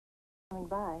Coming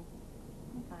by,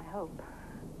 I hope.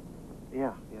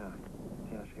 Yeah,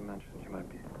 she mentioned she might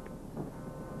be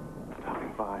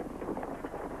stopping by.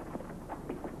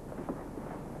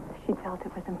 She felt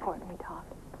it was important we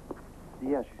talked.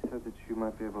 Yeah, she said that she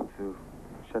might be able to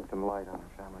shed some light on her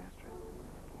family history.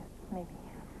 Yes, maybe.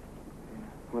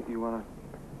 What, you wanna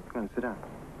come and sit down?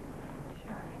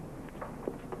 Sure.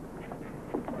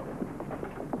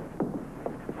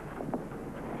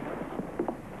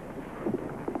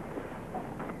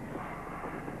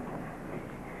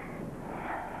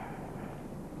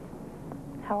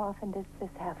 How often does this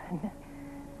happen?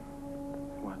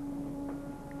 What?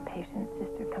 Patient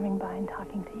sister coming by and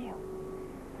talking to you.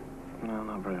 No,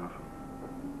 not very often.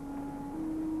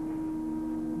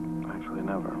 Actually,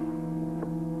 never.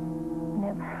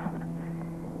 Never.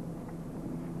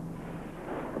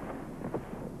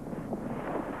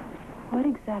 What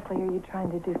exactly are you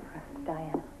trying to do for us,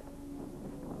 Diana?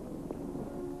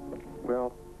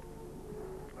 Well,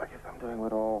 I guess I'm doing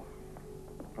what all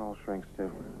shrinks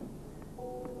do.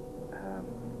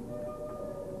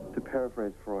 To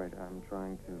paraphrase Freud, I'm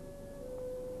trying to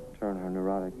turn her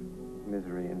neurotic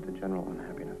misery into general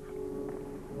unhappiness,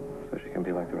 so she can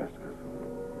be like the rest of us.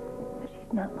 But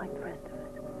she's not like the rest of us.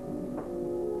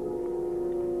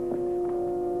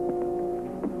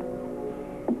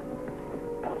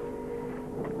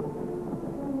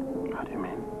 How do you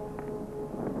mean?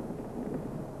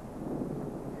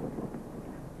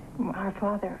 Our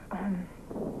father,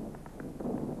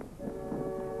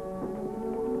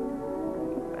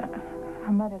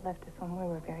 our mother left us when we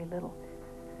were very little.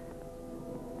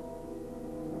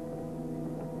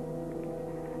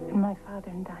 And my father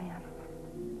and Diane.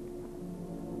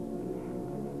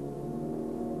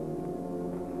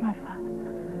 My father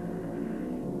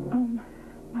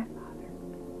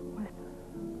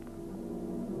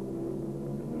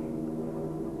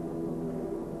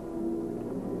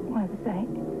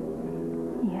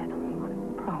he had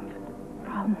problems.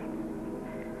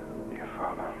 Your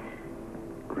father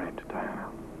raped Diana.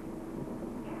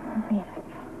 Yes.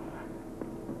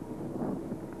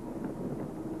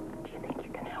 Do you think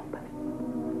you can help us?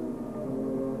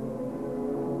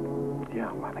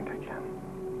 Yeah, I think I can.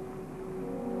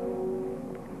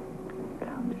 I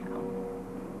hope so.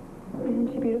 Isn't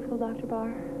she beautiful, Dr.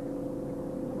 Barr?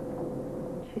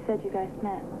 She said you guys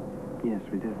met. Yes,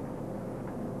 we did.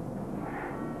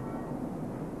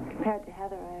 Compared to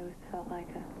Heather, I always felt like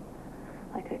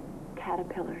a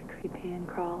caterpillar, creepy and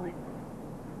crawling.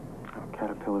 A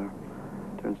caterpillar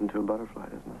turns into a butterfly,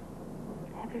 doesn't it?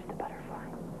 Heather's the butterfly.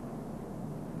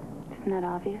 Isn't that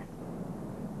obvious?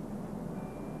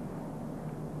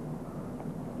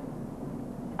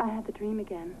 I had the dream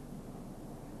again.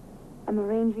 I'm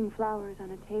arranging flowers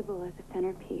on a table as a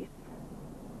centerpiece.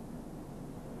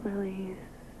 Lilies,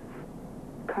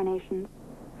 carnations.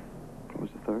 What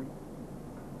was the third?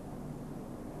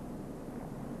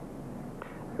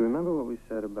 You remember what we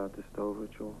said about the stove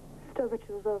ritual? Stove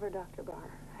ritual's over, Dr. Barr.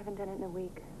 I haven't done it in a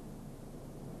week.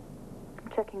 I'm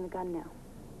checking the gun now.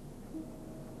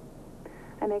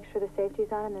 I make sure the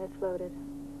safety's on and that it's loaded.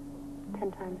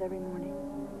 10 times every morning.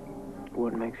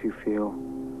 What makes you feel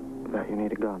that you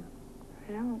need a gun?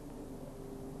 I don't.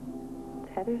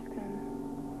 It's Heather's gun.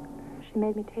 She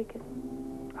made me take it.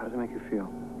 How does it make you feel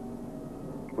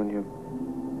when you're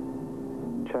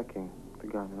checking the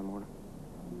gun in the morning?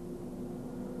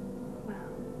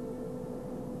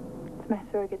 It's my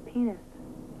surrogate penis.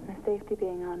 My safety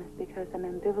being on is because I'm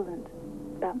ambivalent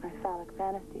about my phallic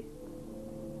fantasies.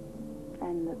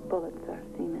 And the bullets are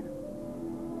semen.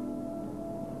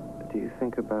 Do you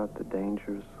think about the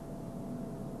dangers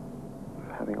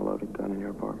of having a loaded gun in your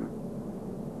apartment?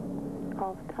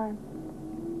 All the time.